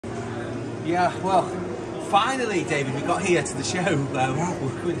Yeah, well, finally, David, we got here to the show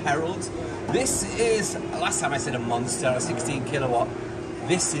with Harold. This is, last time I said a monster, a 16 kilowatt.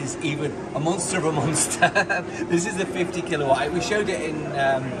 This is even a monster of a monster. This is a 50 kilowatt. We showed it in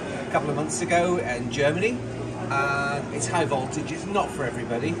a couple of months ago in Germany. It's high voltage, it's not for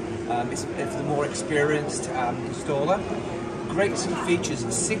everybody. It's for the more experienced installer. Great some features,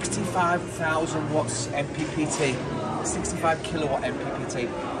 65,000 watts MPPT, 65 kilowatt MPPT.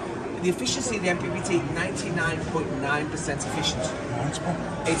 The efficiency of the MPPT, 99.9% efficient.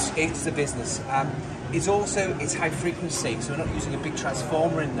 It's the business. It's high frequency, so we're not using a big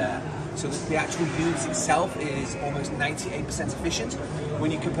transformer in there. So the actual unit itself is almost 98% efficient.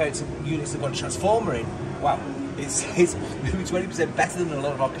 When you compare it to units that got a transformer in, wow, it's maybe 20% better than a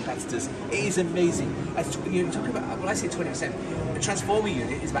lot of our competitors. It is amazing. You're talking about, when I say 20%, a transformer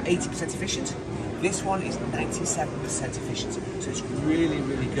unit is about 80% efficient. This one is 97% efficient, so it's really,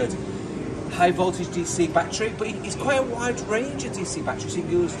 really good. High voltage DC battery, but it's quite a wide range of DC batteries. You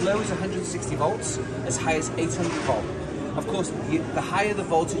can go as low as 160 volts, as high as 800 volt. Of course, the higher the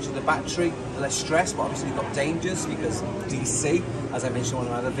voltage of the battery, the less stress, but obviously you've got dangers because DC, as I mentioned in one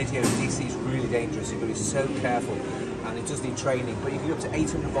of my other videos, DC is really dangerous. You've got to be so careful, and it does need training. But you can go up to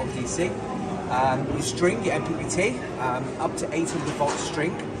 800 volt DC. Your string, your MPPT, up to 800 volt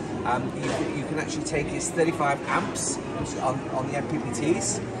string. You can actually take it's 35 amps on the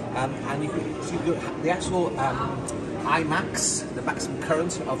MPPTs, and you can the actual IMAX, the maximum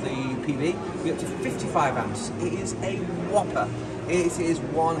current of the PV, you up to 55 amps. It is a whopper. It is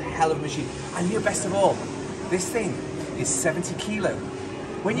one hell of a machine. And you're best of all, this thing is 70 kilo.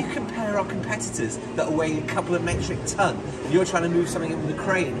 When you compare our competitors that are weighing a couple of metric ton, and you're trying to move something in with a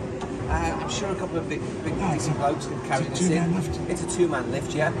crane, I'm sure a couple of big decent blokes can carry this in. It's a two-man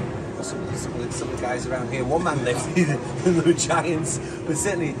lift, yeah. Some of the guys around here, one-man lift, they're giants, but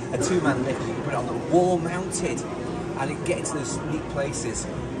certainly a two-man lift. You can put it on the wall mounted, and it gets to those neat places.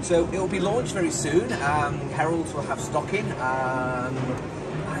 So it will be launched very soon. Harold will have stock in. I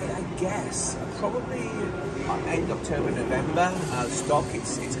guess probably end October, November. Stock.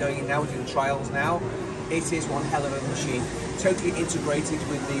 It's going in now. We're doing trials now. It is one hell of a machine. Totally integrated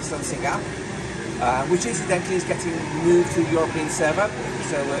with the Sunsynk app, which incidentally is getting moved to the European server.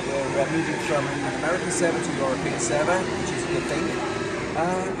 So we're moving from an American server to a European server, which is a good thing. I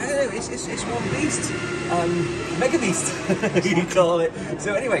don't know, it's one beast. Mega beast, you call it.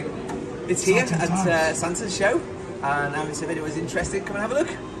 So anyway, it's here at Santa's show, and if anyone was interested, come and have a look.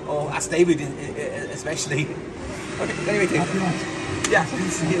 Or ask David especially. Okay, anyway, David. Yeah,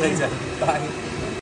 see you later. Bye.